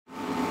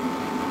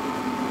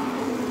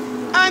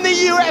and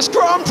the US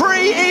Grand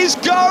Prix is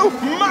go.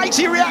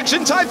 Mighty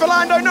reaction time for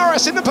Lando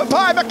Norris in the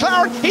papaya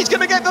McLaren. He's going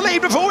to get the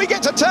lead before we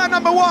get to turn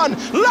number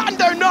 1.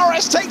 Lando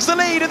Norris takes the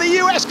lead in the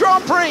US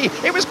Grand Prix.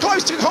 It was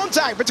close to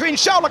contact between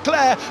Charles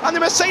Leclerc and the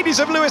Mercedes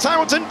of Lewis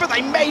Hamilton, but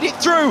they made it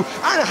through,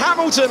 and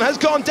Hamilton has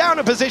gone down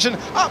a position.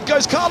 Up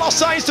goes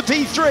Carlos Sainz to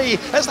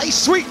P3 as they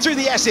sweep through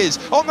the S's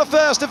on the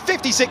first of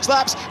 56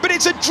 laps, but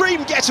it's a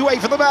dream getaway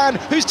for the man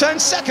who's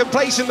turned second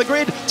place in the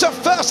grid to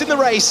first in the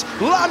race.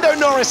 Lando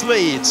Norris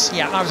leads.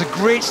 Yeah, that was a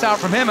great start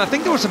from him. I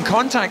think there was some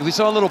contact. We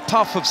saw a little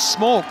puff of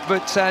smoke,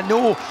 but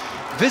no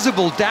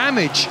visible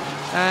damage.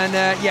 And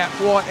yeah,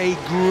 what a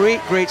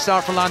great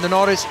start for Lando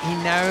Norris. He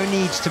now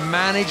needs to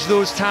manage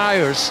those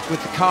tyres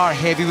with the car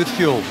heavy with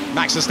fuel.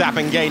 Max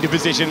Verstappen gained a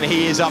position.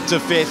 He is up to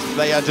 5th.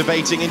 They are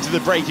debating into the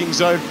braking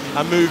zone.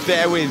 A move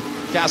there with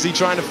Gasly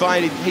trying to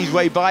find his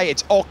way by.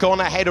 It's Ocon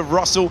ahead of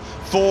Russell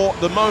for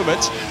the moment.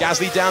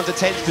 Gasly down to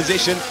 10th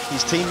position.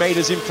 His teammate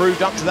has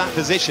improved up to that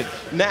position.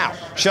 Now,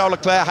 Charles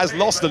Leclerc has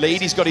lost the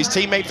lead. He's got his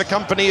teammate for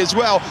company as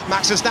well.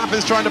 Max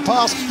Verstappen's trying to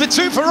pass. The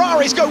two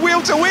Ferraris go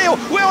wheel to wheel.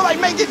 Will they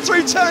make it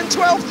through turn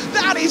 12?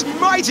 That is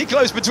mighty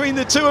close between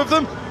the two of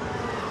them.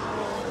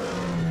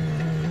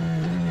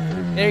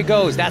 There he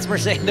goes. That's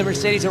the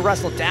Mercedes of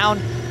Russell down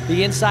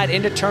the inside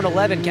into turn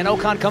 11. Can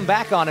Ocon come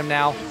back on him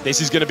now?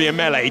 This is going to be a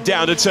melee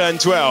down to turn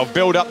 12.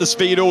 Build up the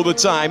speed all the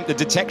time. The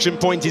detection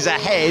point is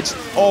ahead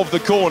of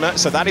the corner,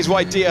 so that is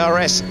why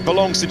DRS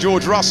belongs to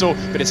George Russell,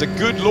 but it's a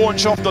good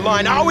launch off the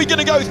line. Are we going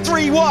to go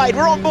 3 wide?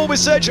 We're on board with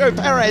Sergio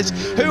Perez.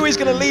 Who is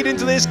going to lead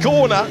into this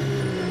corner?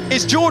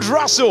 It's George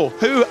Russell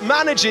who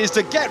manages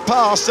to get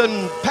past,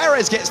 and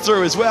Perez gets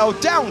through as well.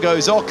 Down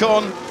goes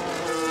Ocon.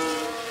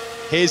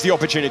 Here's the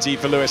opportunity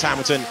for Lewis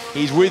Hamilton.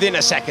 He's within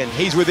a second.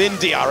 He's within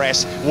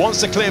DRS.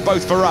 Wants to clear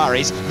both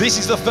Ferraris. This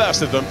is the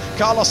first of them.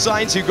 Carlos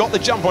Sainz, who got the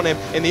jump on him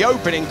in the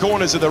opening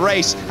corners of the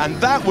race, and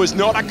that was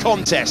not a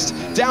contest.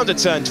 Down to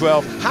turn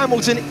 12.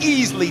 Hamilton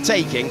easily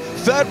taking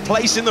 3rd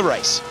place in the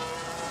race.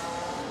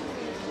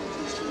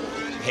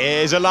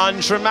 Here's a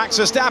lunge from Max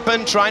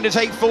Verstappen, trying to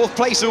take 4th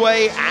place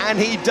away, and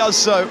he does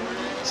so.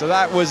 So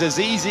that was as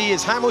easy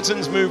as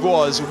Hamilton's move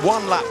was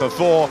 1 lap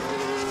before.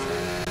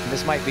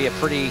 This might be a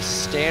pretty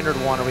standard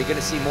one. Are we going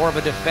to see more of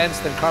a defense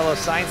than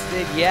Carlos Sainz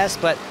did? Yes,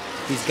 but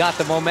he's got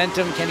the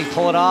momentum. Can he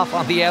pull it off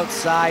on the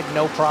outside?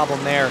 No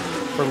problem there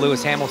for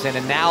Lewis Hamilton.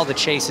 And now the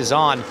chase is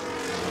on.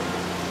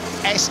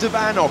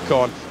 Esteban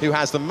Ocon, who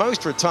has the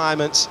most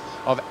retirements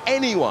of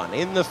anyone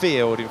in the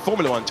field in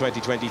Formula 1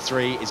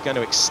 2023, is going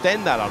to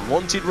extend that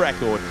unwanted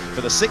record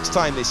for the 6th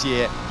time this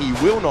year. He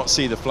will not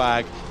see the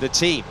flag. The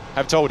team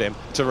have told him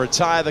to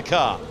retire the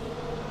car.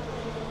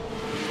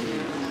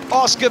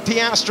 Oscar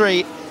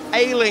Piastri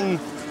ailing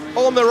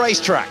on the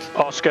racetrack.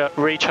 Oscar,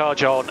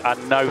 recharge on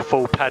and no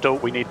full pedal.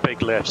 We need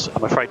big lifts.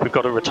 I'm afraid we've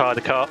got to retire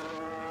the car.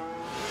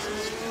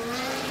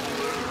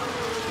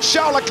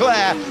 Charles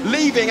Leclerc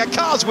leaving a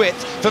car's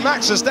width for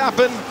Max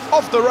Verstappen.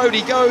 Off the road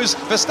he goes.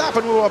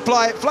 Verstappen will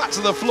apply it flat to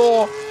the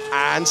floor,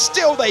 and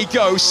still they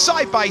go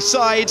side by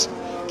side.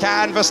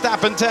 Can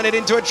Verstappen turn it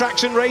into a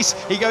traction race?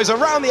 He goes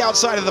around the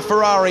outside of the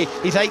Ferrari.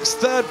 He takes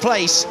 3rd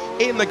place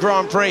in the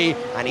Grand Prix,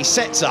 and he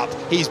sets up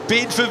his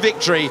bid for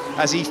victory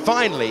as he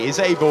finally is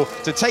able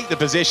to take the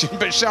position.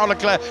 But Charles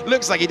Leclerc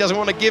looks like he doesn't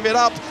want to give it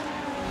up.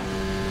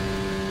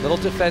 Little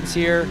defense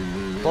here,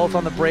 both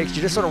on the brakes.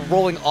 You're just sort of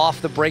rolling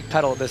off the brake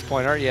pedal at this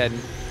point, aren't you? And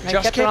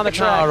Just kept it on the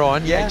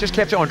track. Yeah, just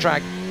kept it on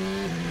track.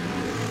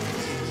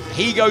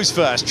 He goes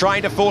first,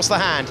 trying to force the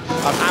hand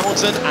of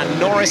Hamilton, and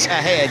Norris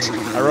ahead.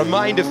 A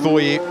reminder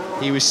for you,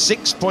 he was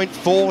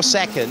 6.4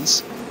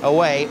 seconds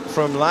away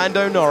from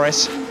Lando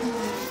Norris.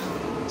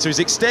 So he's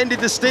extended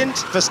the stint.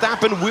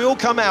 Verstappen will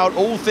come out,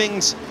 all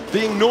things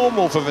being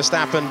normal for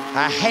Verstappen,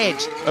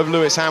 ahead of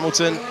Lewis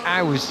Hamilton.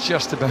 I was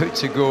just about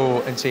to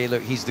go and say,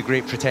 look, he's the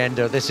great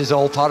pretender. This is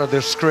all part of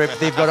their script.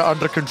 They've got it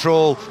under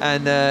control,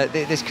 and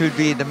this could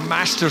be the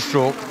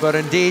masterstroke. But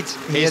indeed,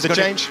 here's the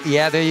change.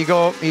 Yeah, there you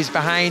go. He's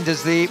behind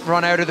as they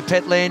run out of the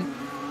pit lane.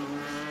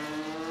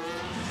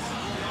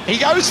 He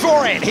goes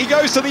for it. He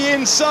goes to the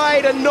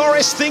inside, and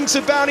Norris thinks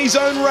about his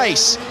own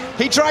race.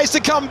 He tries to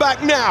come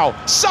back now.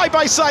 Side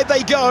by side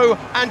they go,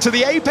 and to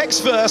the apex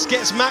first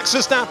gets Max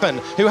Verstappen,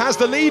 who has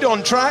the lead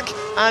on track,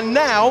 and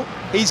now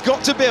he's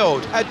got to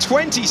build a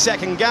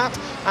 20-second gap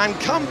and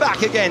come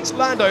back against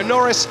Lando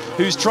Norris,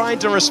 who's trying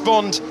to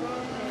respond.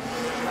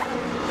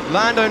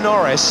 Lando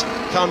Norris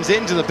comes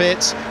into the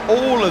pits,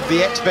 all of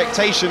the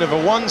expectation of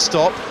a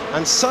one-stop,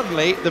 and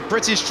suddenly the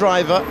British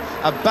driver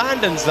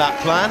abandons that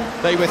plan.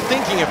 They were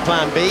thinking of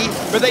plan B,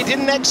 but they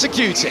didn't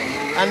execute it.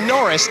 And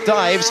Norris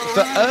dives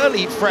for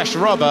early fresh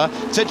rubber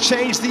to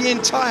change the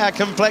entire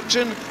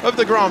complexion of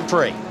the Grand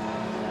Prix.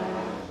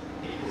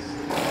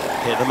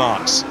 Hit the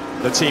marks.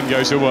 The team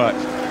goes to work.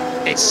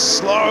 It's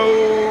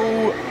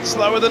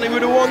slower than he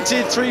would have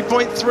wanted.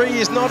 3.3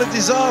 is not a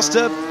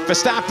disaster.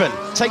 Verstappen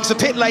takes the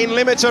pit lane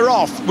limiter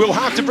off. We'll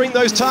have to bring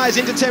those tyres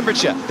into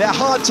temperature. They're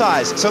hard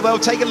tyres, so they'll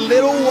take a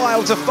little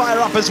while to fire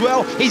up as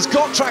well. He's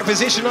got track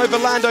position over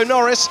Lando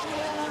Norris.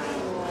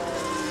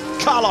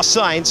 Carlos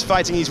Sainz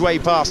fighting his way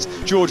past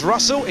George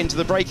Russell into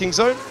the braking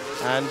zone.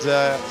 And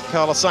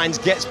Carlos Sainz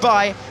gets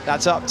by.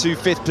 That's up to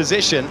 5th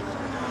position.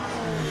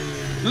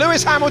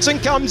 Lewis Hamilton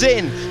comes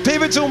in.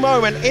 Pivotal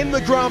moment in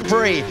the Grand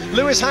Prix.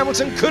 Lewis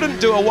Hamilton couldn't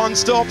do a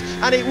one-stop,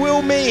 and it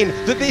will mean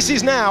that this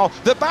is now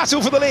the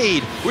battle for the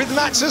lead, with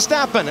Max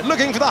Verstappen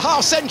looking for the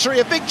half-century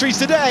of victories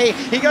today.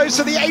 He goes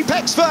to the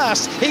apex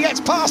first. He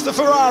gets past the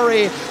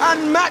Ferrari,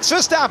 and Max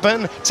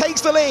Verstappen takes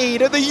the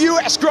lead at the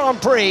US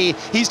Grand Prix.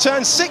 He's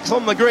turned 6th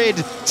on the grid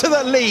to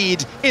the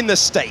lead in the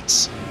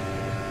States.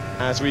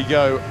 As we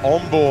go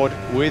on board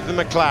with the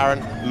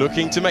McLaren,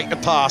 looking to make the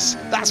pass.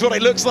 That's what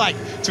it looks like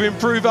to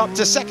improve up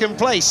to 2nd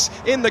place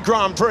in the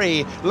Grand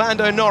Prix.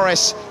 Lando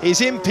Norris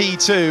is in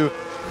P2.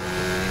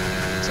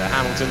 So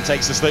Hamilton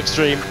takes the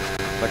slipstream.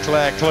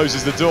 Leclerc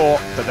closes the door,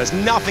 but there's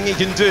nothing he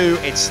can do.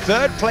 It's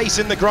 3rd place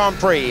in the Grand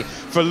Prix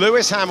for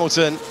Lewis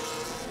Hamilton.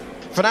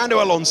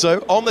 Fernando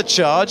Alonso on the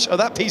charge of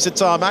that piece of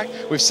tarmac.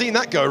 We've seen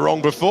that go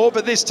wrong before,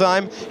 but this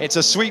time it's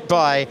a sweep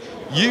by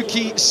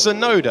Yuki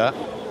Tsunoda.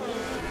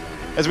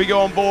 As we go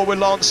on board with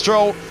Lance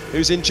Stroll,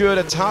 who's endured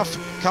a tough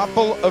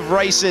couple of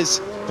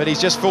races, but he's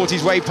just fought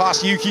his way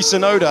past Yuki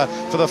Tsunoda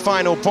for the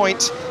final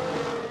point.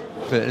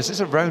 But is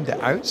this around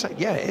the outside?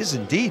 Yeah, it is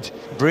indeed.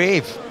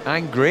 Brave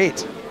and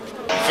great.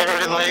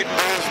 Very late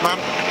move,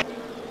 man.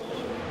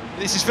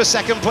 This is for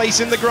 2nd place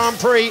in the Grand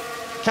Prix.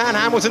 Can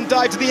Hamilton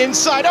dive to the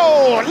inside?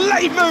 Oh,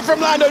 late move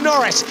from Lando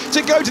Norris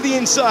to go to the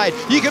inside.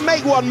 You can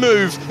make one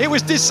move. It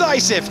was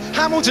decisive.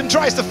 Hamilton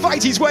tries to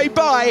fight his way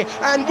by,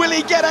 and will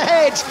he get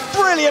ahead?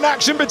 Brilliant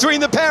action between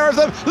the pair of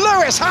them.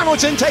 Lewis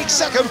Hamilton takes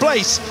 2nd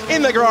place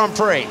in the Grand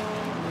Prix.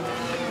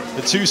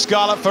 The 2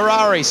 Scarlet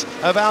Ferraris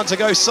are about to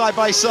go side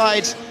by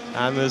side,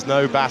 and there's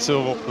no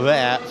battle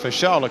there for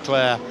Charles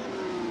Leclerc.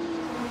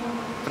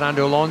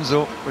 Fernando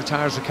Alonso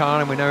retires the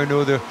car, and we now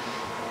know they're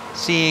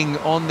seeing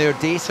on their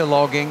data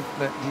logging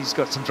that he's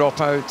got some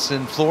dropouts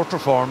in floor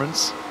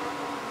performance.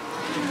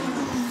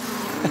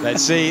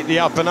 Let's see, the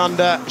up and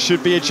under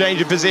should be a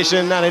change of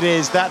position, and it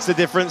is. That's the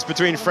difference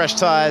between fresh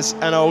tyres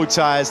and old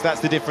tyres.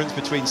 That's the difference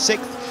between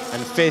 6th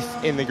and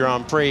 5th in the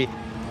Grand Prix.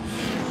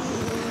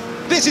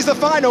 This is the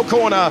final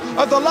corner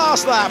of the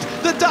last lap.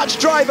 The Dutch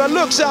driver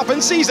looks up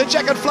and sees the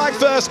checkered flag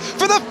first.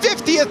 For the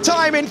 50th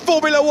time in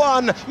Formula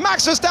One,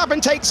 Max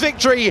Verstappen takes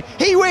victory.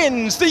 He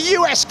wins the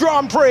US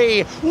Grand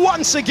Prix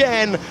once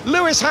again.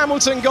 Lewis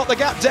Hamilton got the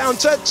gap down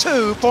to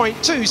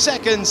 2.2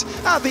 seconds.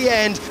 At the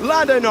end,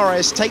 Lando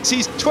Norris takes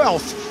his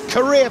 12th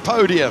career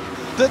podium.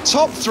 The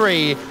top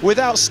 3 with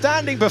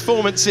outstanding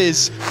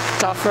performances.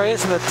 Tough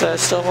race, but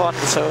still won,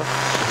 so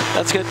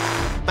that's good.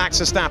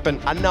 Max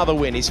Verstappen, another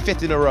win, his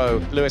 5th in a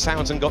row. Lewis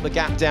Hamilton got the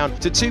gap down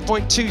to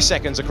 2.2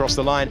 seconds across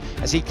the line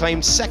as he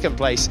claimed 2nd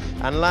place.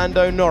 And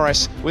Lando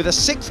Norris with a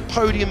 6th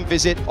podium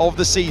visit of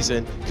the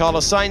season.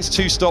 Carlos Sainz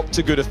 2-stop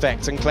to good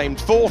effect and claimed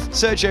 4th.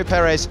 Sergio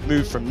Perez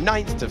moved from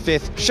 9th to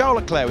 5th.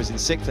 Charles Leclerc was in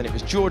 6th, and it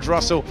was George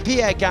Russell,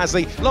 Pierre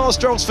Gasly, Lance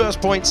Stroll's first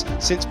points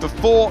since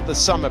before the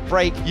summer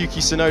break.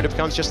 Yuki Tsunoda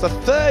becomes just the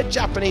 3rd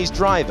Japanese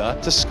driver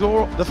to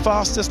score the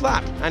fastest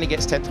lap, and he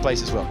gets 10th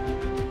place as well.